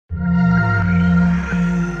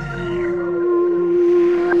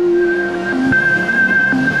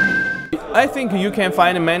I think you can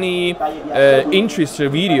find many interesting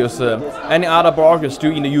videos any other bloggers do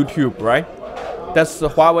in the YouTube, right? That's the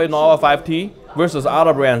Huawei Nova 5T versus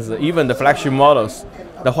other brands, even the flagship models.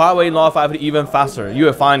 The Huawei Nova 5T even faster. You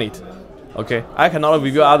will find it. Okay, I cannot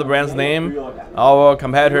reveal other brands' name, our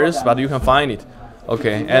competitors, but you can find it.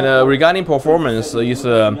 Okay, and regarding performance, is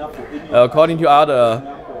according to other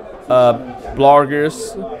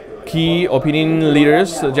bloggers, key opinion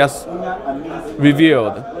leaders just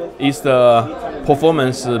revealed, is the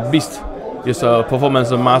performance beast, is a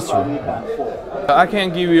performance master. I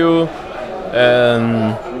can give you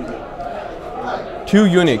two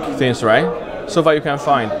unique things, right? So far you can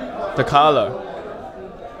find the color.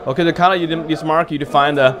 Okay, the color in this market you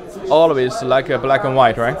find always like black and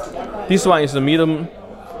white, right? This one is the medium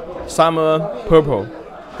summer purple,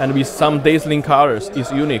 and with some dazzling colors.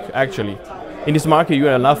 It's unique actually. In this market you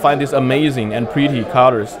will not find these amazing and pretty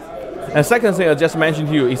colors. And second thing I just mentioned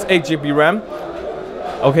to you is 8 GB RAM.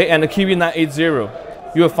 Okay, and the Kiwi 980.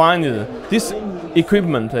 You will find this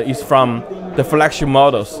equipment is from the flagship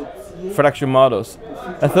models.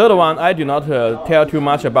 The third one, I do not tell too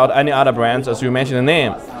much about any other brands as you mentioned the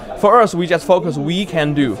name. For us, we just focus we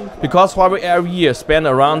can do, because Huawei every year spend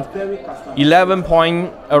around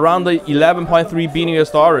 11.3 billion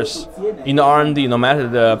US in the R&D, no matter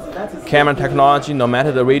the camera technology, no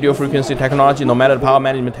matter the radio frequency technology, no matter the power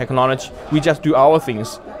management technology. We just do our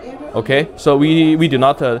things. Okay, so we do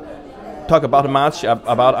not talk about much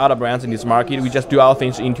about other brands in this market. We just do our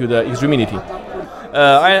things into the extremity.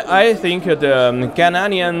 I think the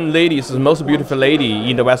Ghanaian lady is the most beautiful lady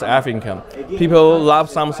in the West Africa. People love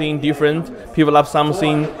something different. People love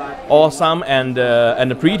something awesome and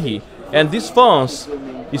pretty. And these phones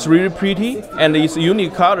is really pretty, and its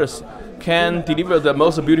unique colors can deliver the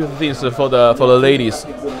most beautiful things for the ladies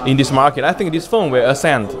in this market. I think this phone will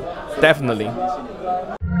ascend, definitely.